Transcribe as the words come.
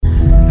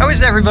How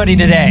is everybody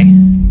today?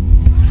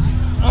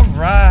 All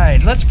right,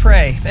 let's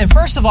pray. And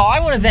first of all,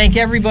 I want to thank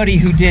everybody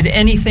who did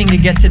anything to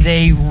get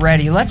today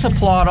ready. Let's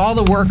applaud all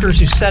the workers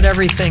who set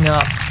everything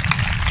up.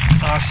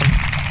 Awesome.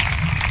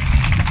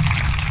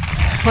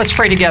 Let's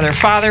pray together.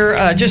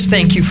 Father, just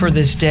thank you for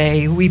this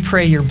day. We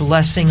pray your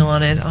blessing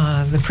on it,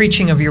 the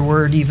preaching of your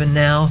word even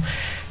now.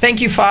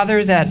 Thank you,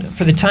 Father, that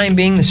for the time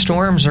being, the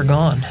storms are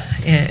gone.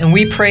 And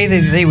we pray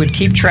that they would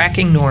keep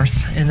tracking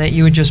north and that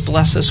you would just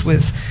bless us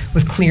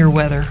with clear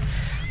weather.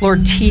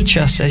 Lord, teach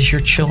us as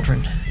your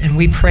children. And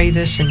we pray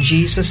this in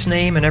Jesus'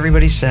 name. And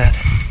everybody said,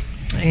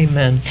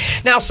 amen.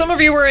 Now, some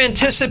of you were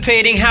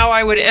anticipating how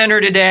I would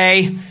enter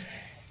today.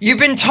 You've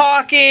been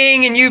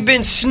talking and you've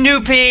been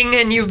snooping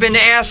and you've been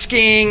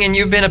asking and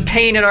you've been a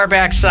pain in our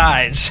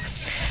backsides.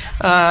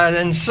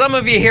 And some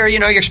of you here,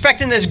 you're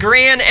expecting this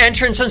grand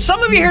entrance. And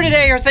some of you here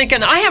today are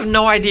thinking, I have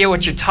no idea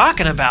what you're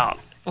talking about.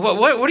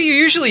 What do you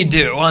usually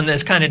do on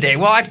this kind of day?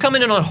 Well, I've come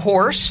in on a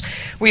horse.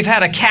 We've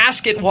had a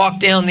casket walk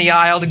down the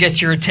aisle to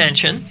get your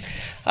attention.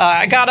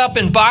 I got up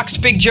and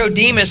boxed Big Joe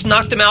Demas,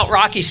 knocked him out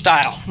Rocky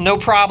style. No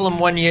problem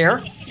one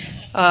year.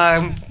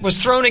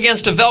 Was thrown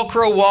against a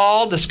Velcro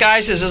wall,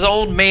 disguised as his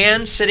old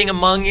man sitting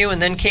among you, and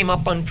then came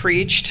up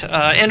unpreached.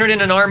 Entered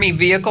in an army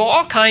vehicle,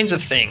 all kinds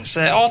of things,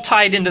 all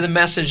tied into the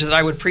message that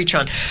I would preach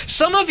on.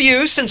 Some of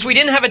you, since we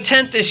didn't have a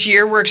tent this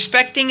year, were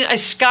expecting a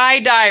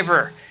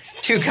skydiver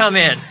to come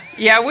in.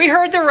 Yeah, we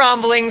heard the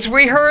rumblings,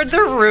 we heard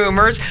the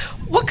rumors.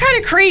 What kind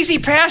of crazy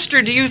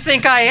pastor do you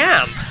think I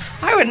am?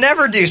 I would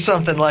never do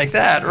something like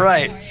that,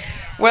 right?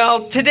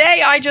 Well,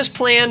 today I just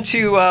plan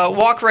to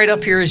walk right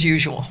up here as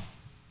usual.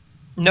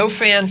 No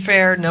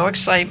fanfare, no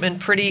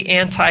excitement, pretty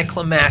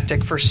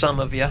anticlimactic for some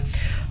of you.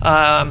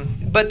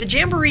 But the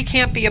Jamboree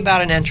can't be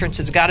about an entrance,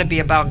 it's got to be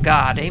about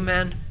God,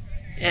 amen?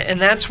 And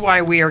that's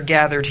why we are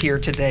gathered here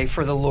today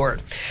for the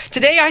Lord.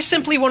 Today I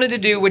simply wanted to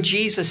do what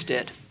Jesus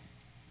did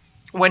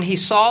when he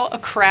saw a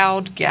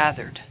crowd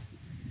gathered.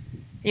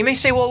 You may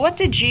say, well, what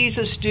did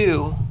Jesus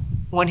do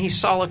when he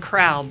saw a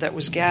crowd that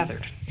was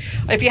gathered?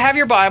 If you have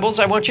your Bibles,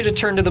 I want you to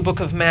turn to the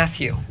book of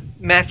Matthew,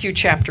 Matthew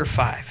chapter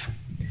 5.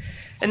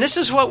 And this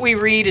is what we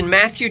read in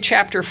Matthew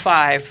chapter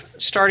 5,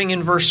 starting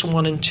in verse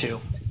 1 and 2.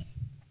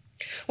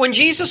 When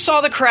Jesus saw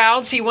the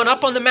crowds, he went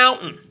up on the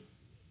mountain.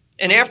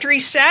 And after he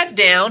sat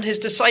down, his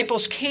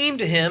disciples came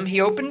to him. He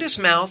opened his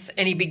mouth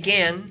and he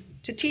began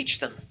to teach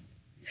them.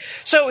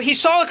 So he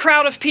saw a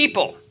crowd of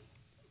people,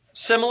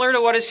 similar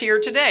to what is here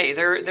today.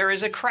 There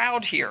is a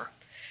crowd here.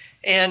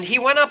 And he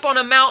went up on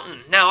a mountain.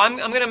 Now, I'm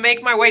going to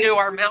make my way to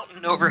our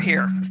mountain over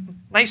here.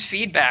 Nice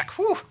feedback.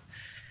 Whew.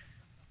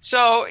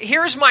 So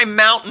here's my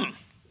mountain.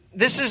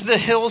 This is the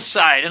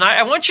hillside. And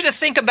I want you to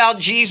think about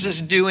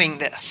Jesus doing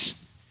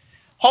this.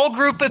 Whole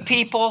group of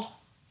people.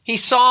 He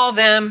saw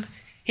them.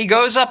 He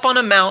goes up on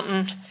a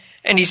mountain.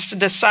 And he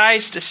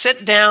decides to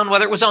sit down,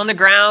 whether it was on the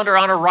ground or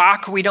on a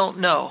rock, we don't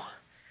know.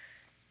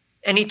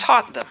 And he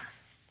taught them.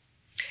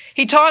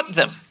 He taught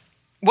them.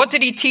 What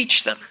did he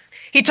teach them?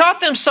 He taught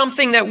them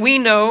something that we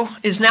know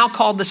is now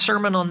called the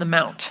Sermon on the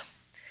Mount.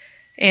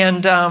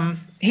 And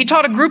he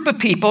taught a group of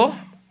people.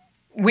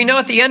 We know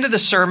at the end of the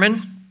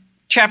sermon,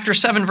 chapter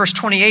 7, verse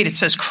 28, it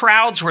says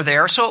crowds were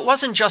there. So it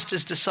wasn't just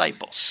his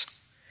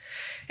disciples.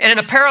 And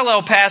in a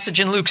parallel passage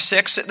in Luke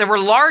 6, there were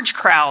large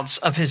crowds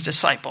of his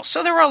disciples.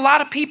 So there were a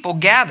lot of people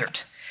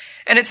gathered.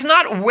 And it's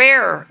not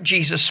where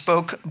Jesus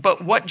spoke,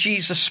 but what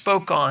Jesus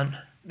spoke on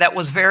that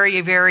was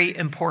very, very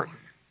important.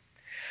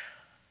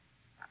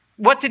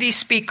 What did he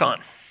speak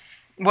on?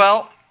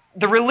 Well,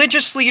 the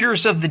religious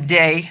leaders of the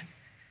day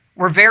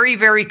were very,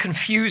 very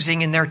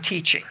confusing in their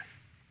teaching.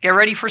 Get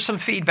ready for some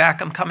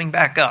feedback. I'm coming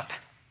back up.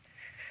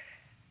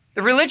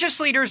 The religious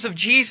leaders of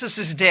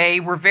Jesus' day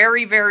were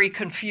very, very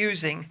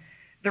confusing.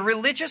 The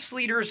religious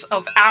leaders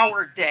of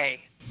our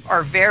day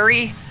are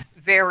very,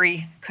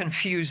 very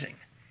confusing.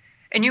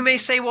 And you may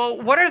say, well,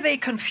 what are they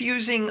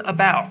confusing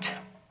about?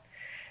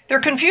 They're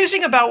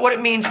confusing about what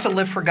it means to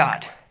live for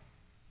God.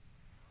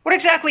 What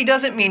exactly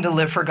does it mean to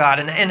live for God?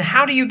 And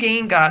how do you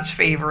gain God's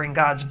favor and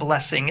God's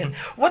blessing? And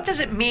what does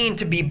it mean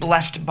to be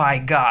blessed by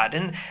God?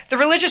 And the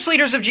religious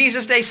leaders of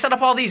Jesus' day set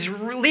up all these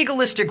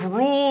legalistic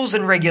rules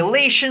and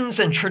regulations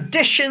and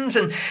traditions.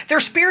 And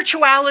their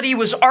spirituality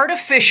was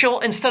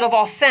artificial instead of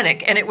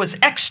authentic. And it was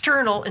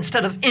external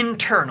instead of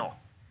internal.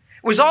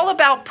 It was all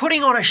about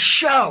putting on a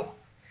show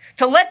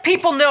to let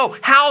people know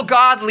how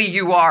godly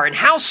you are and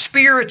how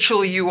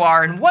spiritual you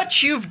are and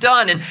what you've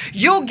done, and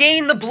you'll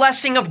gain the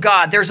blessing of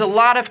God. There's a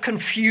lot of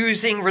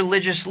confusing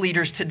religious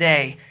leaders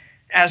today,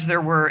 as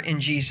there were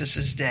in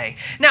Jesus' day.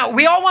 Now,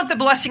 we all want the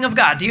blessing of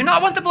God. Do you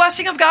not want the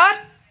blessing of God?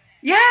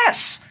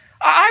 Yes.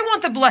 I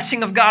want the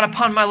blessing of God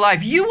upon my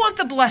life. You want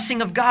the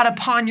blessing of God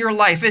upon your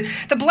life.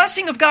 The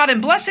blessing of God,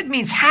 and blessed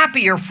means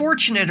happy or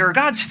fortunate or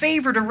God's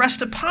favor to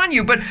rest upon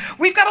you. But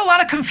we've got a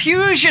lot of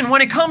confusion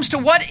when it comes to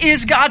what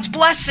is God's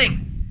blessing.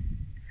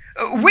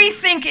 We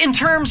think in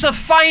terms of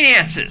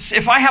finances.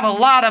 If I have a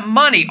lot of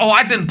money,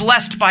 I've been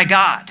blessed by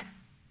God.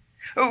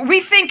 We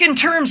think in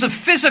terms of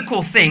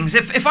physical things.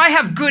 If I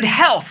have good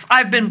health,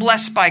 I've been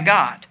blessed by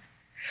God.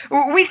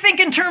 We think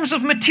in terms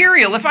of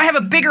material. If I have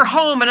a bigger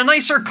home and a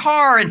nicer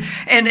car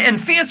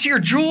and fancier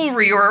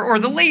jewelry or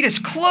the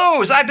latest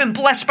clothes, I've been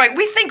blessed by it.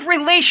 We think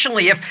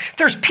relationally. If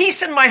there's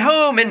peace in my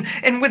home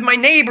and with my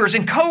neighbors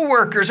and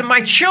coworkers and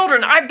my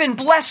children, I've been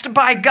blessed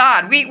by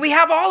God. We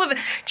have all of it.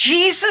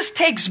 Jesus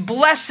takes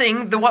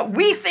blessing, what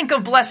we think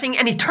of blessing,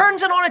 and he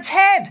turns it on its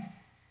head.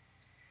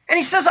 And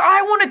he says,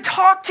 I want to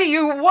talk to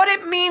you what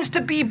it means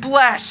to be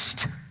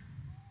blessed.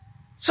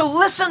 So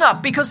listen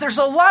up, because there's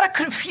a lot of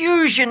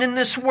confusion in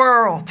this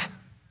world.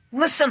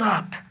 Listen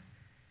up.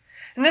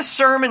 And this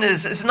sermon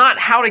is not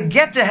how to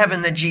get to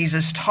heaven that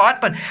Jesus taught,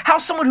 but how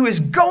someone who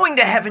is going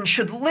to heaven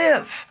should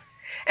live.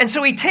 And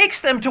so he takes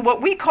them to what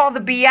we call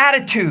the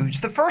Beatitudes,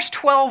 the first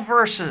 12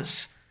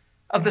 verses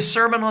of the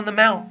Sermon on the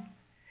Mount.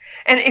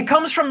 And it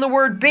comes from the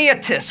word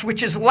beatus,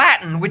 which is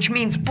Latin, which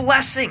means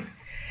blessing.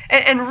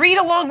 And read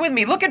along with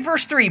me. Look at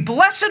verse 3.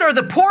 Blessed are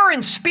the poor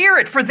in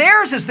spirit, for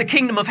theirs is the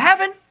kingdom of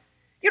heaven.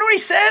 You know what he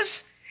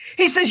says?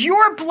 He says, you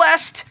are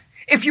blessed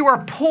if you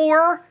are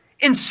poor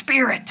in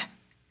spirit.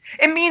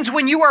 It means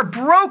when you are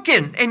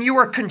broken and you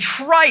are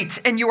contrite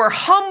and you are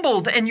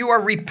humbled and you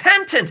are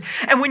repentant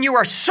and when you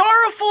are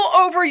sorrowful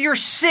over your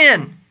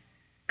sin,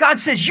 God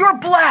says, you're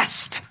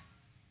blessed.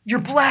 You're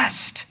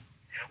blessed.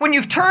 When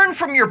you've turned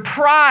from your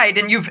pride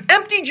and you've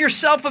emptied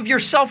yourself of your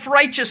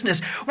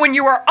self-righteousness, when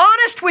you are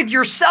honest with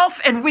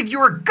yourself and with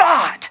your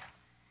God,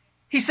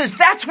 he says,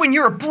 that's when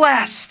you're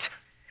blessed.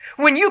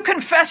 When you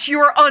confess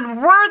your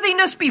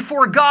unworthiness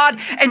before God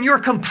and your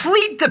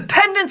complete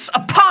dependence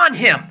upon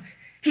him,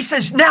 he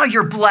says, now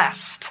you're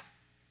blessed.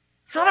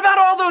 It's not about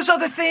all those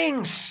other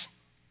things.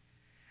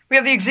 We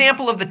have the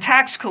example of the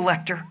tax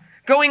collector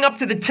going up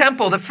to the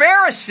temple, the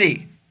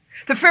Pharisee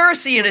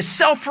in his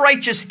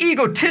self-righteous,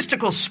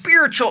 egotistical,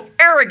 spiritual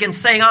arrogance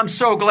saying, I'm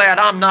so glad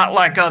I'm not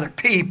like other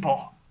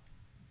people.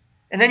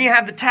 And then you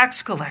have the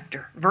tax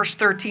collector, verse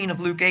 13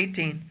 of Luke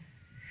 18.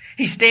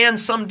 He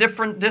stands some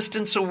different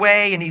distance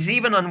away, and he's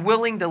even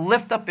unwilling to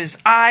lift up his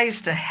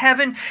eyes to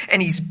heaven,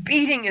 and he's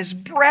beating his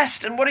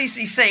breast. And what is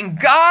he saying?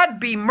 God,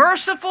 be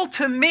merciful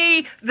to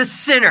me, the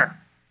sinner.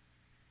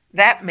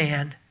 That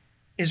man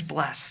is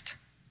blessed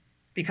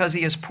because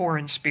he is poor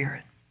in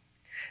spirit.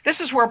 This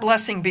is where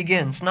blessing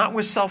begins, not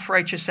with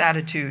self-righteous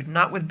attitude,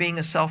 not with being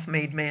a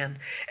self-made man.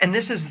 And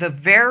this is the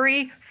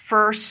very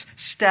first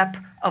step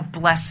of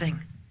blessing.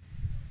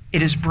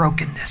 It is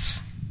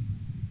brokenness.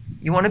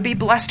 You want to be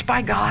blessed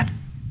by God?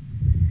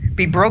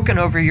 Be broken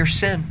over your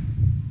sin.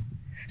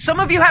 Some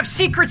of you have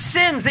secret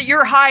sins that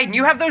you're hiding.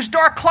 You have those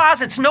dark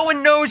closets no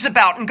one knows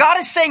about. And God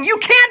is saying, you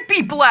can't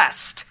be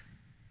blessed.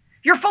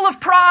 You're full of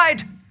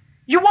pride.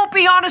 You won't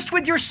be honest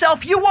with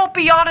yourself. You won't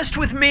be honest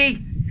with me.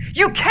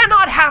 You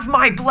cannot have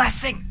my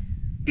blessing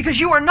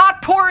because you are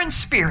not poor in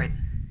spirit.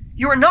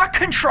 You are not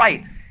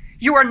contrite.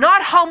 You are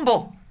not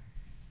humble.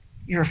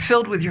 You're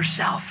filled with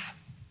yourself.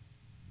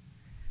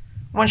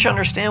 I want you to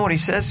understand what he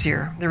says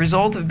here. The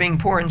result of being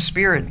poor in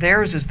spirit,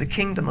 theirs is the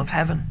kingdom of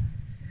heaven.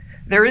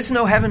 There is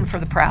no heaven for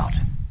the proud.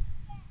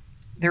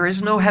 There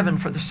is no heaven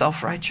for the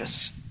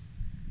self-righteous.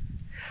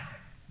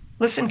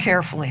 Listen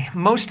carefully.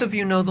 Most of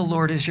you know the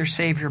Lord as your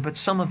Savior, but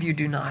some of you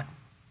do not.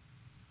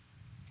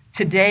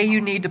 Today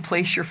you need to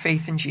place your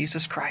faith in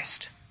Jesus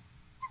Christ.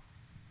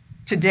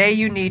 Today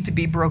you need to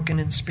be broken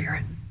in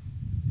spirit.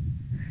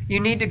 You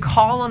need to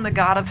call on the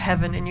God of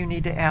heaven and you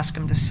need to ask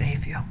him to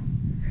save you.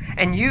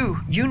 And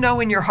you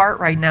know in your heart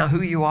right now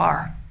who you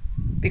are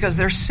because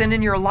there's sin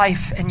in your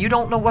life and you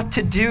don't know what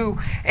to do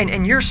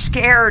and you're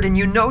scared and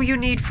you know you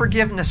need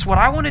forgiveness. What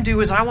I want to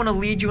do is I want to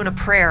lead you in a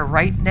prayer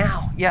right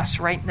now. Yes,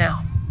 right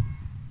now.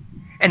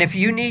 And if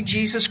you need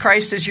Jesus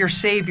Christ as your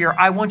Savior,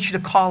 I want you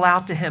to call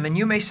out to him. And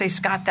you may say,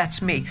 Scott,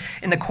 that's me.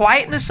 In the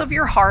quietness of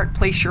your heart,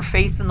 place your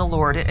faith in the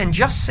Lord and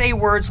just say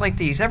words like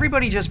these.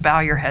 Everybody just bow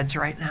your heads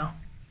right now.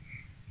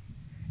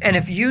 And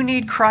if you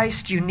need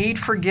Christ, you need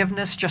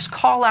forgiveness, just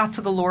call out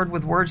to the Lord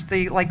with words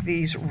like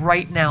these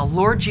right now.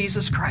 Lord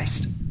Jesus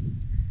Christ,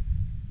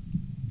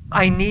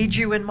 I need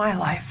you in my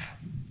life.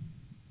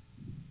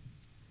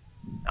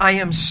 I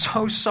am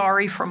so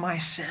sorry for my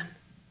sin.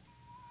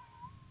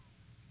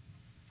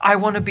 I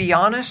want to be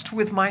honest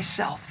with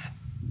myself.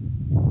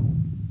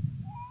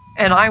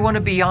 And I want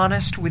to be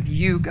honest with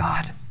you,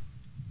 God.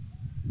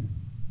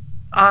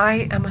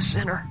 I am a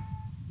sinner.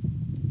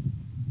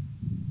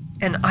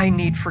 And I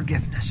need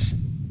forgiveness.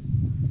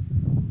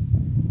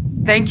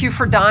 Thank you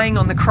for dying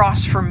on the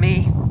cross for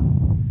me.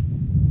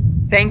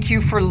 Thank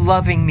you for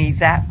loving me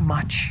that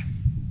much.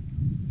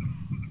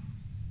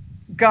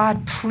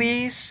 God,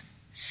 please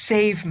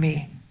save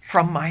me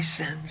from my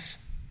sins.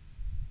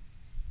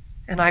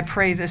 And I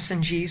pray this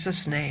in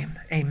Jesus' name.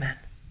 Amen.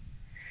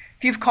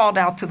 If you've called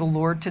out to the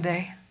Lord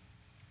today,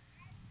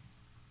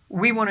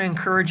 we want to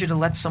encourage you to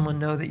let someone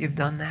know that you've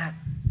done that.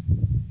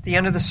 At the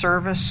end of the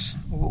service,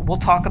 we'll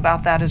talk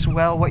about that as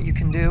well, what you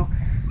can do.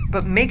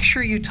 But make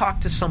sure you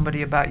talk to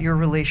somebody about your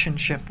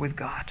relationship with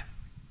God.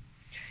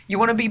 You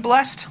want to be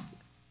blessed?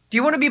 Do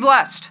you want to be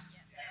blessed?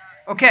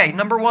 Okay,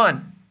 number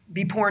 1,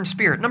 be poor in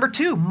spirit. Number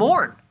 2,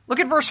 mourn. Look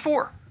at verse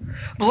 4.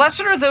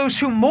 Blessed are those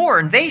who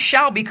mourn, they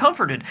shall be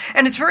comforted.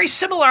 And it's a very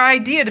similar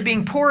idea to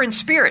being poor in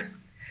spirit.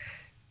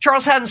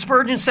 Charles Haddon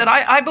Spurgeon said,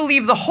 I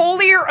believe the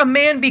holier a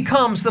man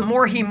becomes, the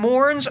more he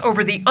mourns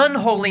over the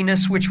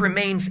unholiness which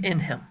remains in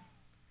him.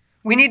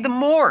 We need to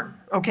mourn,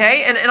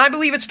 okay? And I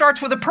believe it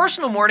starts with a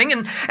personal mourning,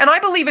 and I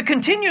believe it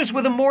continues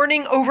with a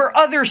mourning over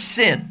other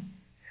sin.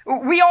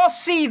 We all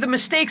see the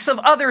mistakes of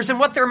others and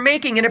what they're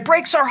making, and it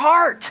breaks our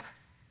heart.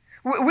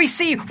 We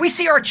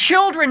see our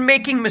children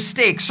making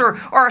mistakes, or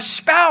a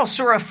spouse,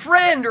 or a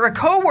friend, or a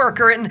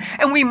coworker,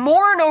 and we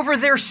mourn over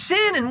their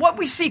sin and what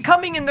we see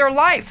coming in their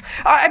life.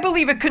 I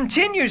believe it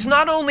continues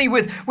not only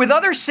with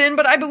other sin,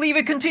 but I believe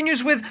it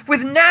continues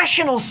with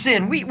national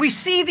sin. We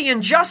see the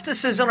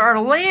injustices in our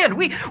land.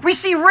 We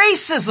see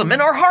racism,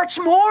 and our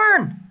hearts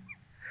mourn.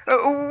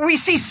 We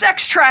see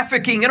sex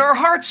trafficking and our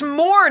hearts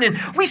mourn, and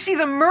we see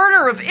the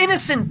murder of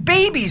innocent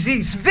babies.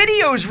 These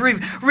videos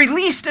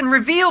released and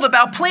revealed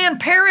about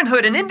Planned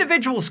Parenthood and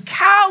individuals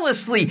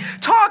callously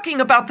talking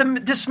about the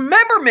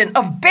dismemberment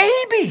of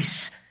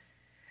babies.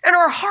 And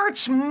our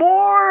hearts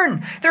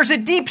mourn. There's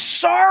a deep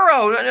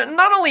sorrow.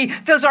 Not only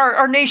does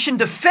our nation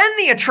defend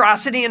the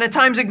atrocity and at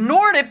times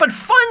ignore it, but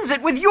funds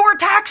it with your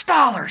tax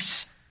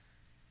dollars.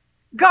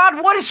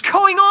 God, what is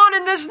going on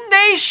in this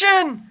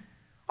nation?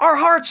 Our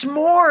hearts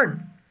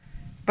mourn,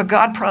 but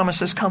God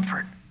promises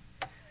comfort.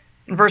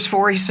 In verse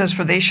 4, he says,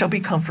 for they shall be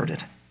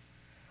comforted.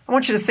 I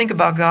want you to think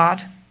about God.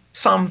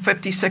 Psalm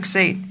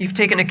 56:8, you've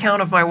taken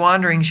account of my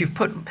wanderings. You've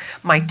put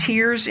my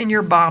tears in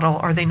your bottle.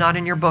 Are they not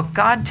in your book?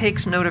 God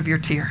takes note of your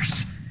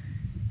tears,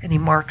 and he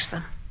marks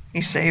them.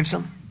 He saves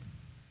them.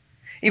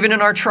 Even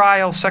in our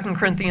trial, 2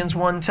 Corinthians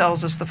 1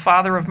 tells us the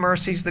Father of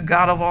mercies, the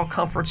God of all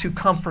comforts, who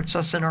comforts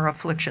us in our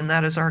affliction.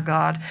 That is our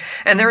God.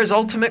 And there is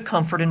ultimate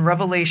comfort in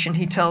Revelation.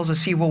 He tells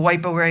us he will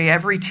wipe away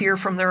every tear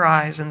from their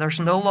eyes, and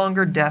there's no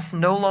longer death,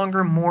 no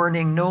longer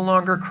mourning, no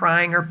longer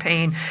crying or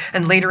pain.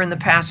 And later in the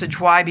passage,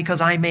 why? Because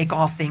I make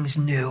all things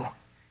new.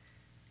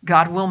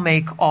 God will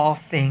make all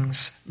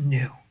things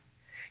new.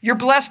 You're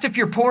blessed if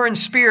you're poor in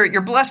spirit.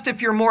 You're blessed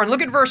if you're mourn.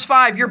 Look at verse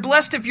 5. You're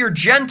blessed if you're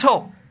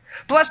gentle.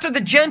 Blessed are the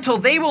gentle,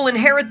 they will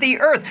inherit the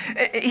earth.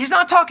 He's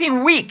not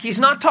talking weak. He's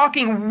not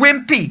talking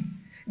wimpy.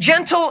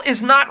 Gentle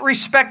is not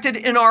respected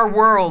in our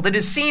world. It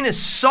is seen as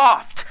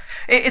soft.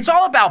 It's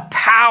all about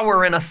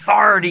power and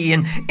authority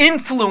and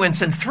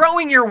influence and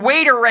throwing your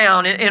weight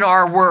around in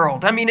our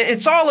world. I mean,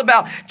 it's all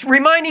about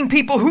reminding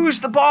people who's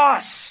the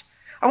boss.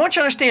 I want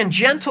you to understand,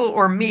 gentle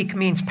or meek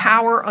means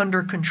power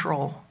under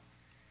control.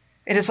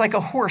 It is like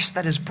a horse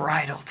that is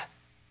bridled.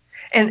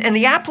 And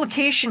the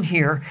application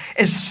here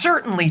is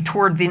certainly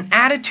toward the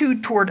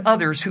attitude toward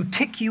others who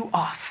tick you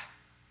off.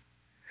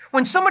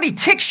 When somebody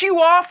ticks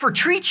you off or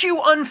treats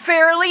you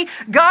unfairly,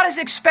 God is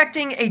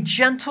expecting a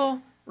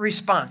gentle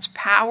response.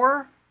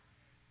 Power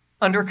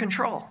under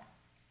control.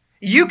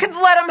 You could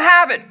let them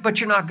have it, but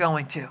you're not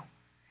going to.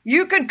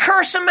 You could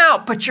curse them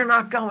out, but you're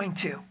not going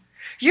to.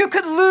 You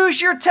could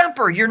lose your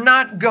temper. You're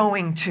not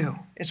going to,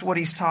 is what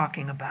he's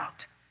talking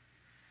about.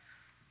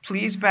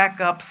 Please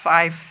back up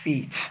 5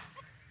 feet.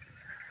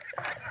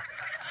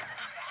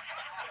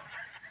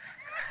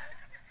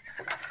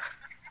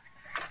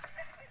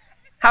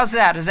 How's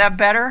that? Is that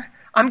better?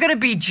 I'm going to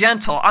be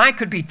gentle. I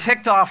could be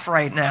ticked off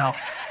right now.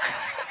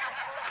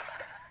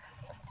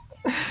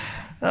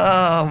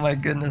 Oh, my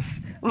goodness.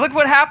 Look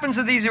what happens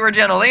to these who are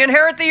gentle. They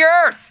inherit the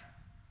earth.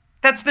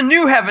 That's the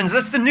new heavens.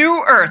 That's the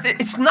new earth.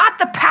 It's not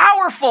the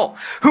powerful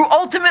who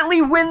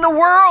ultimately win the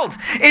world.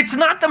 It's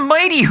not the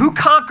mighty who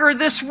conquer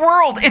this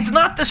world. It's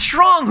not the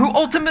strong who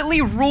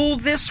ultimately rule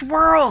this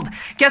world.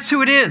 Guess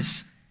who it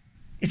is?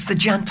 It's the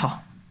gentle.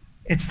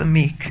 It's the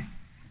meek.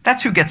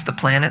 That's who gets the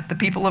planet, the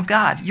people of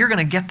God. You're going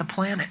to get the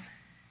planet.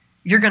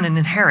 You're going to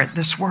inherit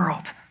this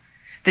world.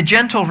 The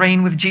gentle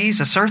reign with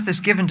Jesus. Earth is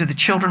given to the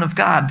children of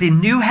God. The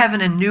new heaven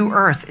and new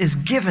earth is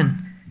given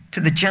to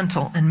the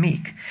gentle and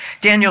meek.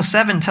 Daniel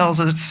 7 tells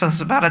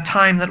us about a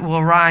time that will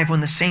arrive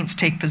when the saints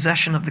take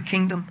possession of the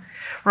kingdom.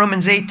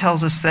 Romans 8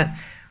 tells us that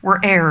we're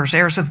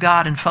heirs of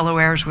God and fellow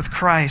heirs with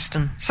Christ.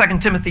 And 2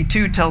 Timothy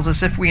 2 tells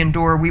us if we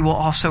endure, we will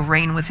also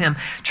reign with him.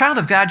 Child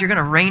of God, you're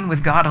going to reign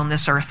with God on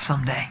this earth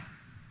someday.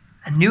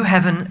 A new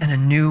heaven and a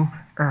new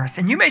earth.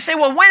 And you may say,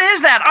 well, when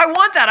is that? I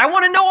want that. I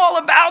want to know all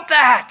about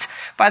that.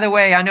 By the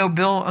way, I know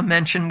Bill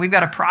mentioned we've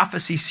got a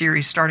prophecy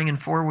series starting in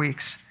 4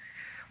 weeks.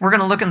 We're going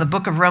to look in the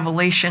book of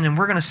Revelation, and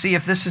we're going to see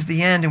if this is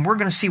the end, and we're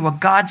going to see what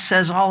God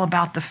says all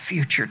about the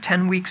future.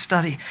 10-week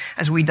study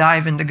as we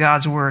dive into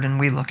God's word and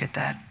we look at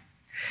that.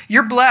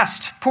 You're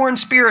blessed, poor in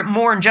spirit,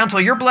 mourn, gentle.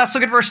 You're blessed.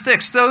 Look at verse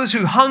 6. Those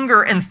who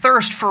hunger and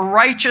thirst for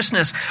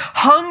righteousness,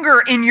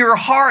 hunger in your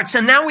hearts.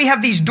 And now we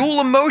have these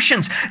dual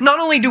emotions. Not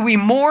only do we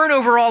mourn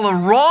over all the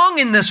wrong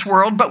in this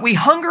world, but we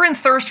hunger and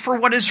thirst for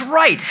what is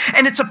right.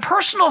 And it's a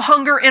personal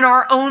hunger in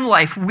our own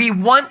life. We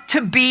want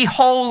to be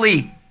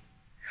holy.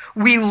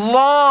 We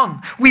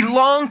long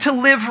to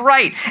live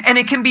right. And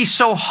it can be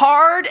so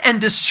hard and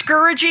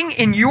discouraging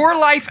in your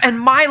life and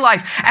my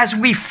life as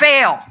we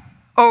fail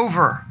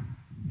over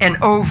and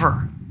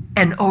over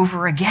and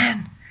over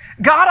again.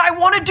 God, I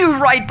want to do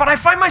right, but I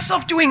find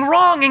myself doing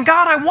wrong. And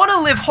God, I want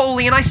to live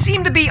holy, and I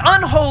seem to be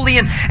unholy.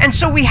 And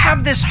so we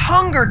have this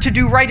hunger to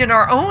do right in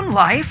our own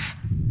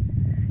life.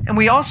 And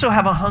we also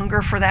have a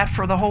hunger for that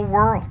for the whole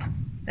world.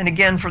 And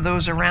again, for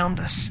those around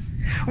us.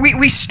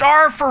 We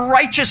starve for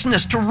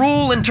righteousness to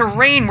rule and to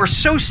reign. We're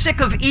so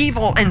sick of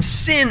evil and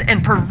sin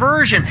and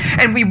perversion.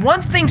 And we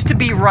want things to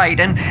be right.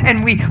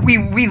 And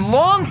we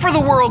long for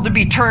the world to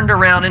be turned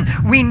around.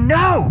 And we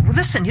know,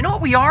 listen, you know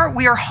what we are?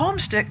 We are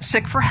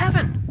homesick for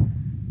heaven.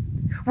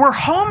 We're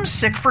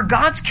homesick for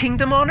God's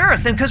kingdom on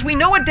earth. And because we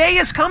know a day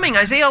is coming,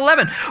 Isaiah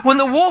 11, when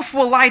the wolf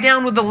will lie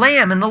down with the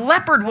lamb, and the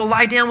leopard will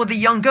lie down with the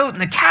young goat,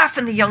 and the calf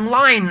and the young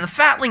lion, and the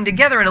fatling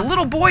together, and a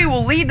little boy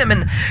will lead them,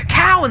 and the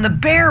cow and the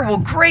bear will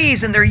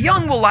graze, and their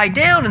young will lie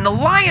down, and the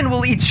lion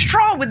will eat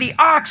straw with the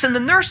ox, and the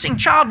nursing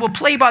child will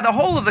play by the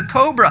hole of the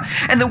cobra,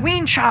 and the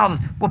weaned child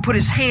will put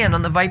his hand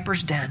on the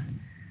viper's den.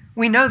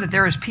 We know that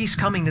there is peace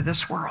coming to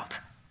this world.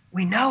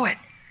 We know it.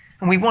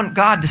 And we want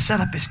God to set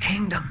up his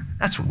kingdom.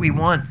 That's what we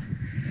want.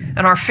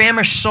 And our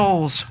famished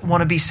souls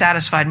want to be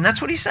satisfied. And that's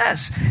what he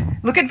says.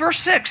 Look at verse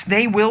 6.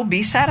 They will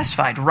be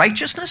satisfied.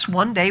 Righteousness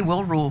one day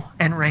will rule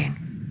and reign.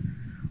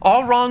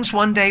 All wrongs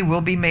one day will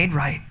be made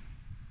right.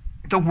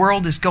 The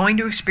world is going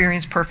to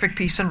experience perfect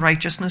peace and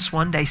righteousness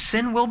one day.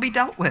 Sin will be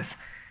dealt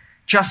with.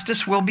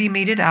 Justice will be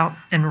meted out,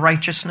 and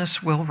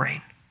righteousness will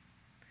reign.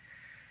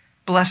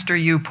 Blessed are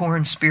you, poor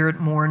in spirit,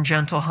 mourn,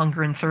 gentle,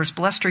 hunger and thirst.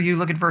 Blessed are you,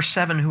 look at verse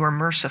 7, who are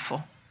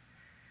merciful.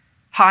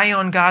 High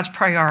on God's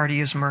priority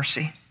is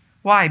mercy.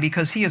 Why?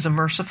 Because he is a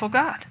merciful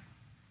God.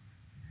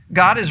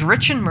 God is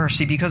rich in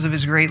mercy because of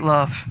his great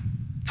love.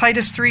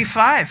 Titus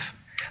 3:5.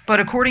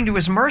 But according to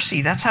his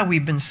mercy, that's how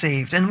we've been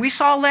saved. And we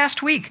saw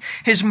last week,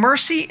 his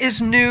mercy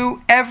is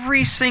new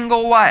every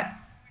single what?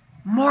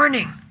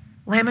 Morning.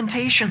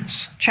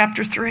 Lamentations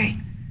chapter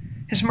 3.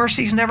 His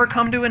mercies never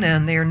come to an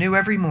end. They are new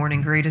every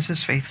morning. Great is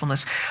his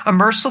faithfulness. A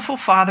merciful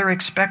Father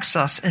expects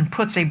us and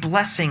puts a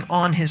blessing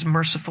on his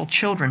merciful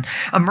children.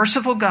 A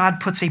merciful God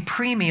puts a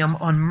premium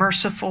on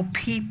merciful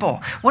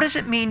people. What does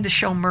it mean to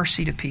show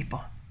mercy to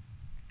people?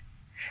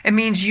 It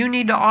means you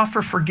need to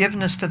offer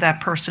forgiveness to that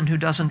person who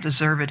doesn't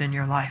deserve it in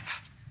your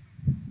life.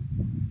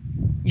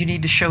 You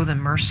need to show them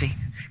mercy.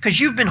 Because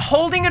you've been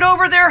holding it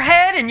over their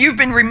head and you've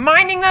been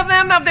reminding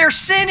them of their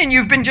sin, and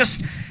you've been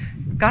just...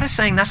 God is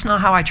saying, that's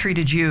not how I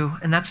treated you,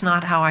 and that's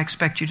not how I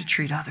expect you to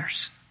treat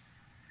others.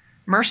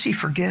 Mercy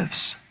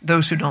forgives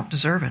those who don't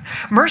deserve it.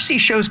 Mercy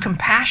shows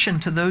compassion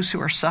to those who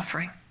are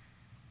suffering.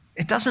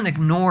 It doesn't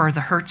ignore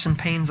the hurts and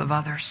pains of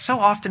others. So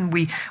often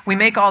we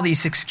make all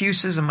these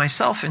excuses, and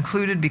myself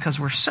included, because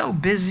we're so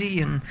busy,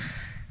 and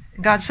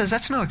God says,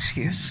 that's no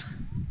excuse.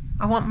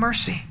 I want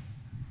mercy.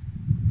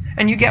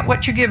 And you get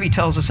what you give, he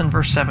tells us in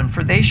verse 7.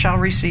 For they shall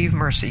receive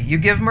mercy. You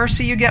give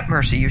mercy, you get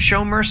mercy. You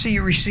show mercy,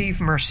 you receive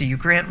mercy. You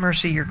grant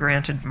mercy, you're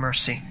granted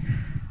mercy.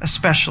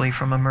 Especially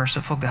from a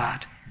merciful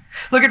God.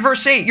 Look at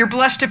verse 8. You're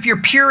blessed if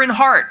you're pure in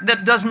heart.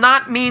 That does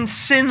not mean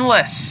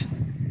sinless.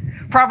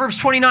 Proverbs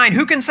 29.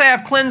 Who can say,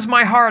 I've cleansed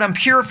my heart, I'm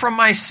pure from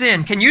my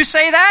sin? Can you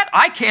say that?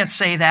 I can't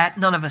say that.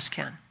 None of us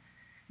can.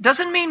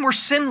 Doesn't mean we're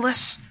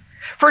sinless.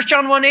 1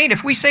 John 1:8,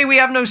 if we say we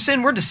have no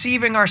sin, we're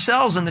deceiving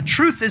ourselves and the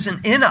truth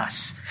isn't in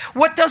us.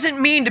 What does it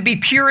mean to be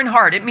pure in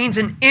heart? It means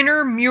an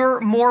inner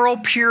moral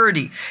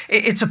purity.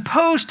 It's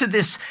opposed to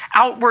this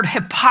outward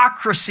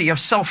hypocrisy of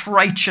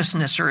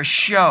self-righteousness or a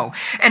show.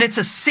 And it's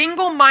a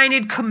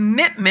single-minded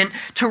commitment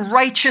to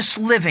righteous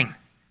living.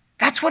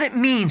 That's what it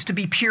means to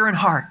be pure in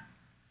heart.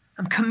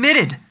 I'm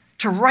committed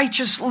to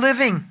righteous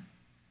living.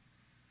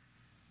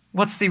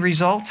 What's the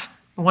result?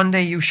 One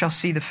day you shall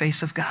see the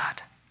face of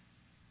God.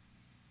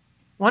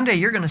 One day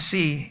you're going to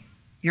see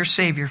your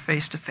Savior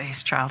face to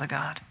face, child of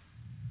God.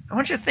 I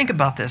want you to think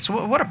about this.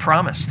 What a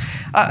promise.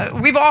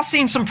 We've all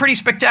seen some pretty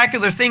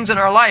spectacular things in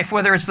our life,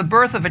 whether it's the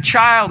birth of a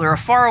child or a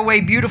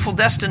faraway, beautiful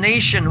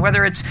destination,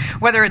 whether it's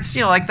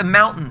like the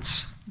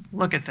mountains.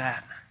 Look at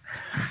that.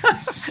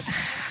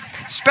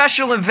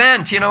 Special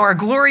event, or a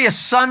glorious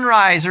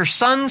sunrise or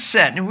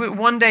sunset. And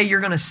one day you're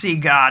going to see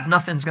God.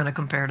 Nothing's going to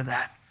compare to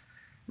that.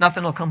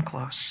 Nothing will come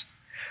close.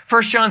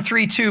 1 John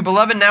 3:2,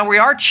 Beloved, now we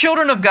are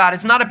children of God.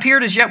 It's not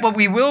appeared as yet what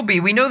we will be.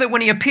 We know that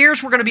when he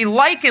appears, we're going to be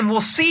like him. We'll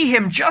see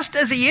him just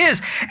as he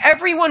is.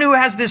 Everyone who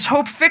has this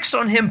hope fixed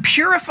on him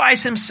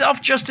purifies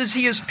himself just as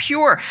he is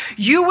pure.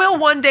 You will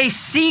one day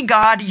see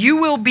God. You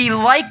will be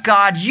like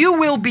God. You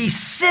will be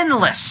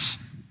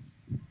sinless.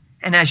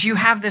 And as you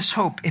have this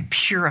hope, it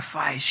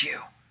purifies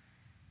you.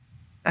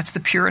 That's the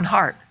pure in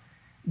heart,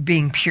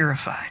 being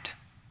purified.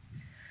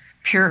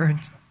 Pure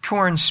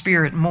in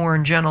spirit,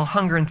 mourn, gentle,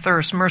 hunger and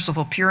thirst,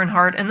 merciful, pure in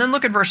heart. And then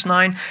look at verse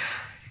 9.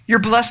 You're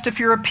blessed if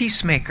you're a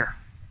peacemaker.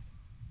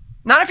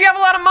 Not if you have a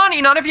lot of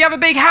money, not if you have a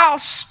big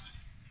house,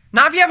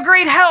 not if you have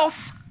great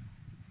health.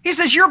 He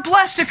says you're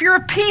blessed if you're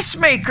a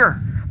peacemaker.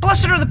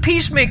 Blessed are the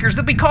peacemakers.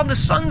 They'll be called the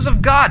sons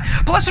of God.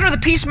 Blessed are the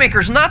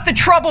peacemakers, not the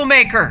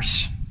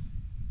troublemakers.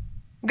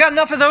 We've got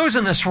enough of those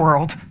in this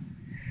world.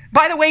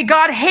 By the way,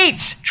 God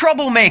hates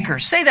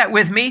troublemakers. Say that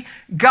with me.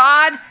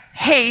 God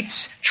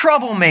hates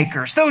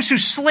troublemakers, those who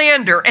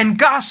slander and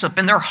gossip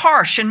and they're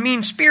harsh and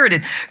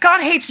mean-spirited.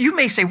 God hates, you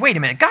may say, wait a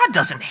minute, God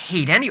doesn't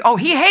hate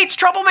he hates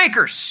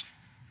troublemakers.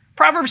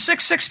 Proverbs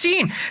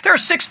 6:16, there are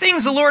 6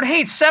 things the Lord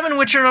hates, 7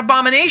 which are an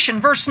abomination.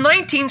 Verse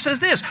 19 says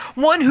this,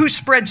 one who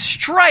spreads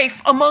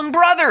strife among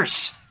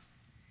brothers.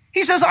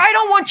 He says, I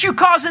don't want you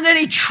causing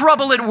any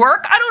trouble at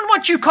work. I don't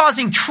want you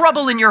causing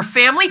trouble in your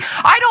family.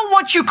 I don't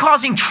want you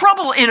causing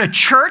trouble in a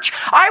church.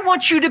 I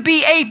want you to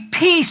be a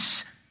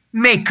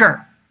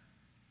peacemaker,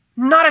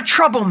 not a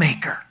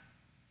troublemaker.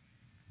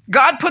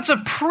 God puts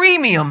a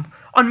premium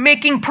on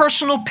making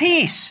personal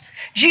peace.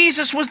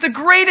 Jesus was the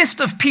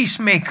greatest of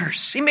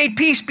peacemakers. He made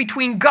peace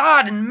between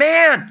God and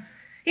man.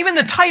 Even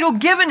the title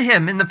given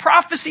him in the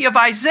prophecy of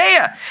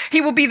Isaiah, he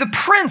will be the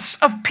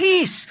Prince of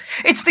Peace.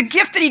 It's the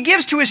gift that he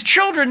gives to his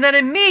children that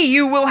in me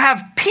you will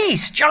have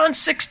peace, John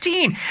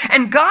 16.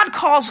 And God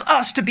calls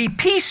us to be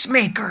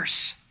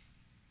peacemakers,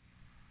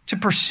 to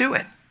pursue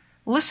it.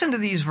 Listen to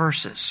these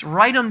verses.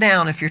 Write them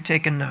down if you're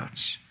taking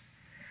notes.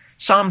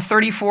 Psalm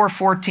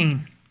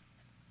 34:14.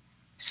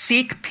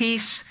 Seek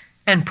peace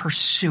and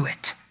pursue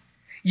it.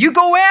 You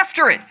go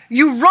after it.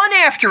 You run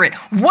after it.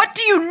 What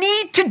do you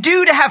need to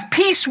do to have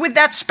peace with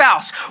that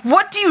spouse?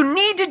 What do you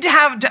need to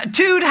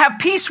have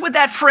peace with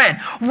that friend?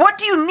 What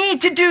do you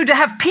need to do to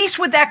have peace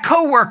with that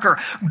coworker?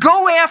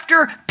 Go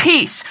after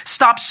peace.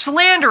 Stop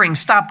slandering.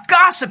 Stop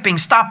gossiping.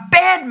 Stop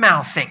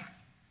bad-mouthing.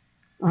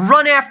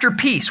 Run after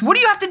peace. What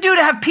do you have to do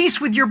to have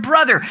peace with your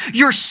brother,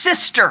 your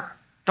sister?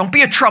 Don't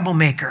be a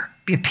troublemaker.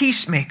 Be a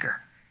peacemaker.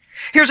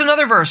 Here's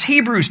another verse,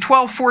 Hebrews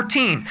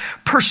 12:14.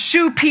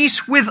 Pursue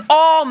peace with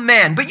all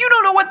men. But you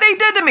don't know what they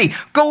did to me.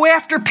 Go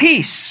after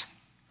peace.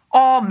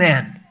 All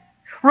men.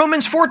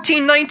 Romans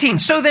 14:19.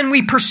 So then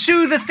we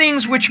pursue the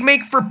things which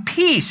make for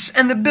peace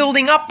and the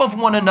building up of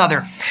one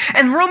another.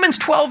 And Romans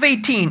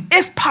 12:18.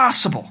 If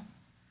possible,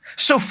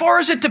 so far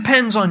as it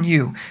depends on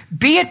you,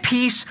 be at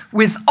peace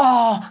with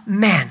all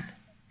men.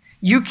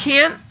 You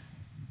can't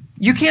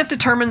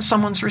determine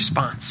someone's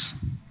response.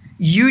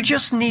 You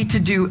just need to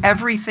do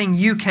everything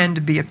you can to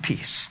be at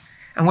peace.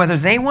 And whether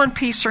they want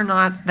peace or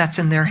not, that's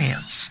in their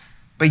hands.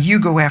 But you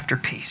go after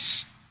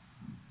peace.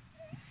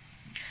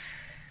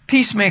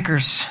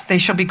 Peacemakers, they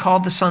shall be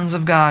called the sons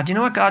of God. You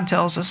know what God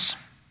tells us?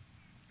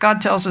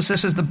 God tells us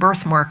this is the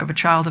birthmark of a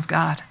child of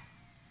God.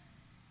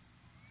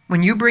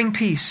 When you bring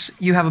peace,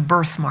 you have a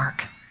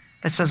birthmark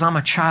that says, I'm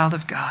a child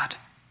of God.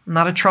 I'm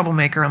not a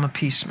troublemaker, I'm a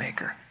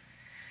peacemaker.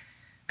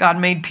 God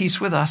made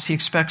peace with us. He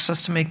expects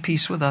us to make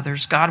peace with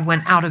others. God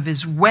went out of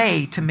his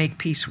way to make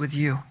peace with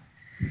you.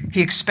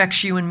 He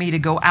expects you and me to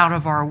go out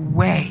of our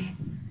way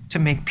to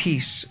make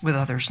peace with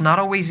others. Not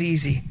always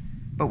easy,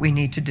 but we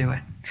need to do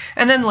it.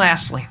 And then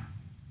lastly,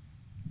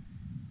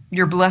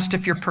 you're blessed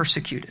if you're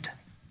persecuted.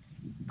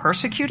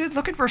 Persecuted?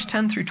 Look at verse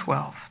 10 through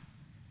 12.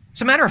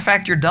 As a matter of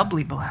fact, you're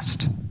doubly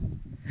blessed.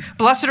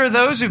 Blessed are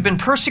those who've been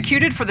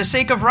persecuted for the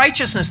sake of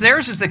righteousness.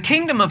 Theirs is the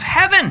kingdom of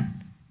heaven.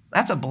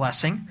 That's a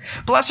blessing.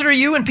 Blessed are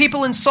you when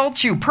people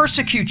insult you,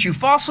 persecute you,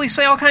 falsely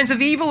say all kinds of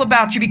evil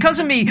about you. Because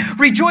of me,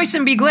 rejoice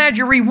and be glad.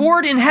 Your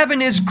reward in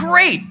heaven is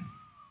great.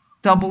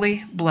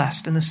 Doubly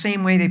blessed. In the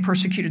same way they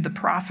persecuted the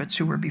prophets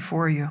who were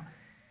before you.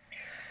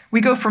 We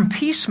go from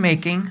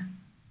peacemaking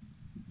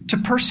to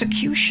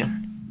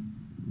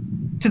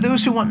persecution, to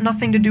those who want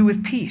nothing to do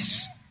with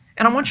peace.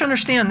 And I want you to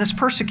understand this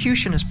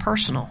persecution is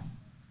personal.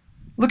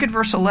 Look at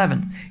verse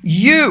 11.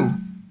 You.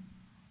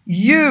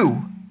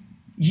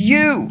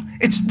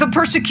 They'll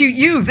persecute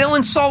you. They'll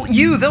insult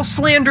you. They'll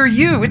slander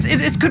you.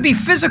 It could be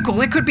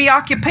physical. It could be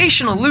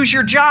occupational. Lose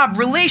your job.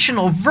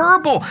 Relational.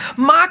 Verbal.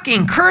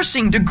 Mocking.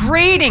 Cursing.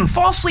 Degrading.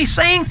 Falsely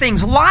saying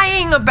things.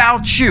 Lying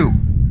about you.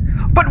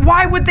 But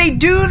why would they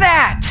do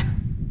that?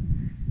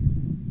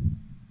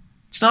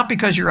 It's not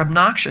because you're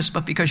obnoxious,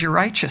 but because you're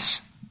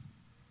righteous.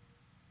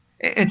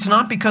 It's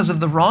not because of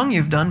the wrong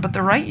you've done, but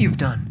the right you've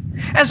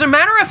done. As a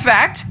matter of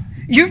fact,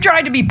 you've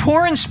tried to be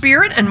poor in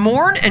spirit and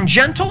mourn and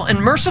gentle and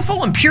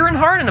merciful and pure in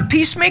heart and a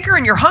peacemaker,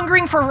 and you're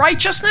hungering for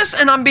righteousness,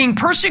 and I'm being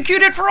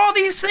persecuted for all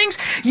these things?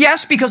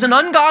 Yes, because an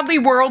ungodly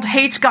world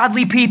hates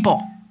godly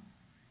people.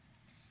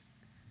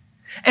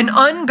 An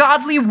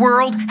ungodly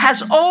world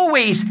has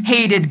always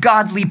hated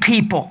godly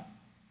people.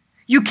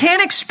 You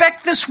can't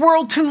expect this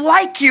world to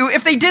like you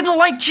if they didn't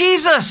like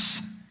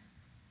Jesus.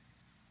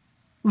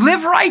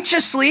 Live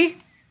righteously,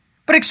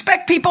 but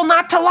expect people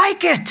not to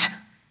like it.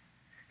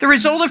 The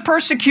result of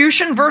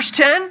persecution, verse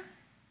 10,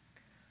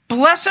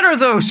 blessed are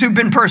those who've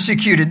been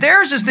persecuted.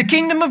 Theirs is the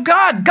kingdom of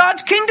God.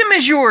 God's kingdom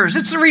is yours.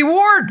 It's the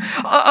reward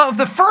of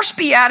the first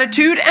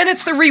beatitude, and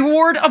it's the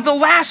reward of the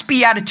last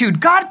beatitude.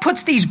 God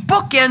puts these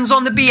bookends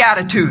on the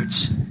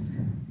beatitudes.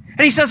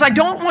 And he says, I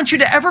don't want you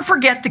to ever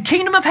forget the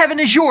kingdom of heaven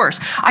is yours.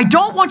 I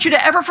don't want you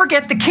to ever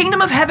forget the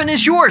kingdom of heaven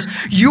is yours.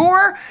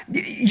 Your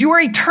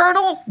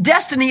eternal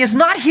destiny is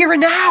not here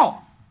and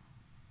now.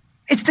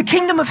 It's the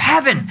kingdom of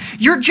heaven.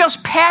 You're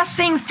just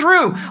passing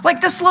through. Like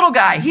this little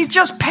guy, he's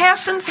just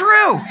passing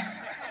through.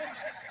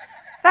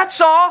 That's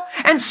all.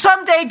 And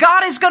someday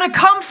God is going to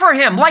come for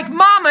him, like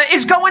mama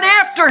is going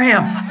after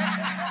him.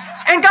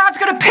 And God's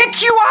going to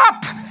pick you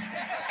up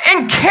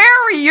and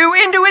carry you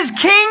into his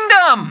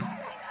kingdom.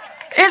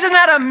 Isn't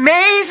that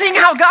amazing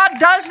how God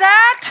does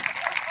that?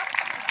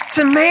 It's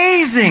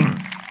amazing.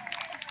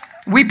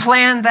 We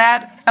planned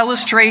that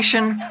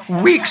illustration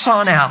weeks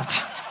on out.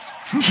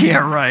 Yeah,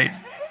 right.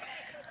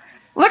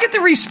 Look at the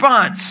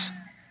response.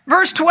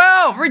 Verse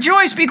 12,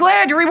 rejoice, be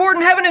glad, your reward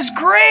in heaven is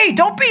great.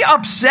 Don't be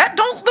upset.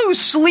 Don't lose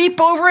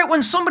sleep over it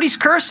when somebody's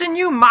cursing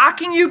you,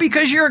 mocking you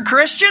because you're a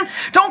Christian.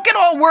 Don't get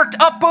all worked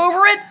up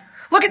over it.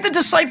 Look at the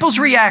disciples'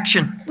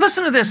 reaction.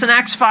 Listen to this in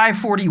Acts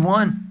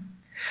 5:41.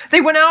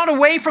 They went out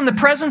away from the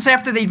presence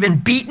after they'd been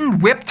beaten,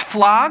 whipped,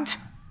 flogged,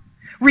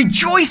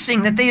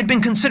 rejoicing that they had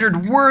been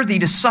considered worthy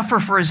to suffer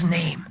for his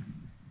name.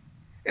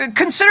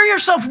 Consider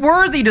yourself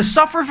worthy to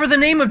suffer for the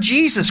name of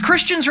Jesus.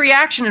 Christians'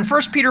 reaction in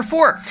 1 Peter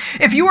 4.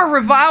 If you are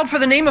reviled for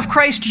the name of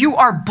Christ, you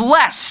are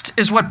blessed,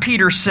 is what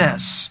Peter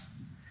says.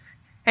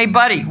 Hey,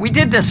 buddy, we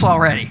did this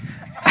already.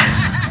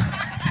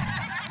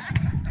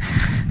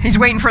 He's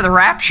waiting for the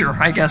rapture,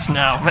 I guess,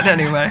 now. But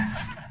anyway.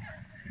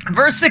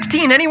 Verse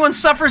 16, anyone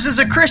suffers as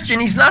a Christian,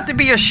 he's not to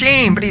be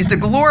ashamed, but he's to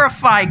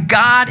glorify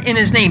God in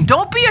his name.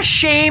 Don't be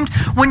ashamed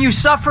when you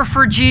suffer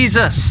for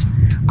Jesus.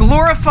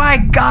 Glorify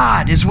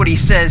God is what he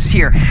says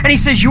here. And he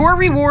says, your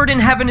reward in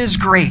heaven is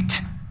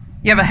great.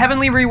 You have a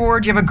heavenly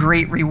reward, you have a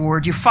great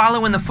reward. You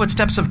follow in the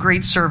footsteps of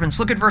great servants.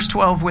 Look at verse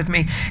 12 with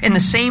me. In the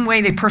same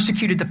way they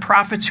persecuted the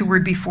prophets who were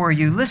before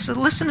you.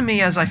 Listen to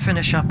me as I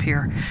finish up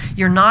here.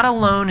 You're not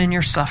alone in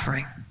your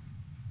suffering.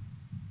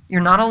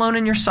 You're not alone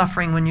in your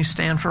suffering when you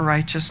stand for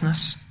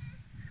righteousness.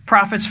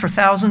 Prophets for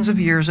thousands of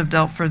years have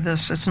dealt for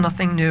this. It's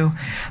nothing new.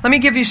 Let me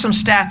give you some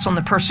stats on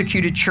the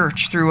persecuted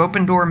church through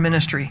Open Door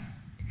Ministry.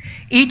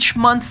 Each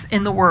month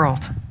in the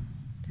world,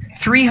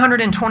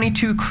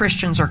 322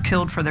 Christians are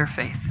killed for their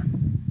faith.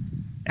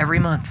 Every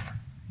month.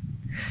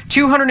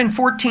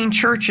 214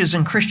 churches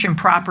and Christian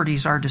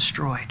properties are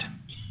destroyed.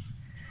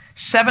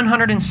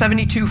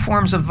 772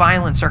 forms of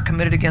violence are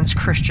committed against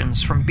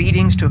Christians, from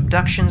beatings to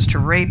abductions to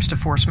rapes to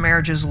forced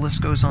marriages, the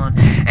list goes on.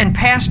 And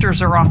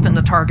pastors are often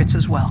the targets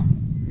as well.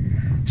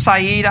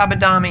 Saeed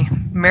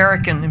Abadami,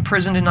 American,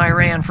 imprisoned in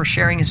Iran for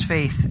sharing his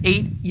faith,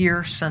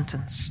 8-year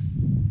sentence.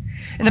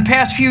 In the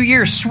past few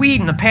years,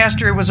 Sweden, a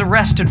pastor was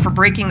arrested for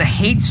breaking the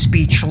hate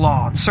speech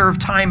law and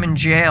served time in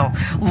jail.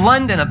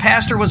 London, a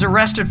pastor was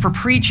arrested for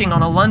preaching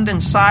on a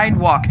London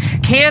sidewalk.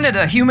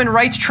 Canada, Human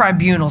Rights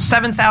Tribunal,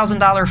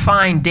 $7,000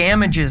 fine,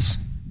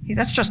 damages.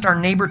 That's just our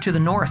neighbor to the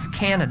north,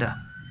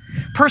 Canada.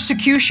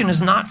 Persecution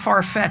is not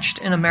far-fetched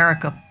in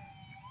America.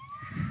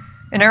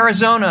 In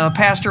Arizona, a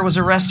pastor was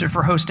arrested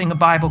for hosting a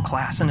Bible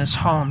class in his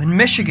home. In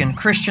Michigan,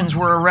 Christians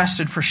were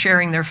arrested for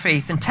sharing their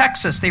faith. In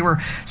Texas, they were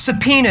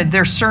subpoenaed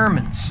their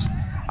sermons.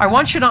 I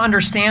want you to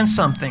understand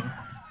something.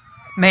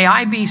 May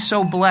I be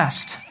so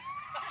blessed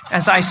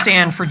as I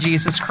stand for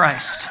Jesus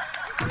Christ.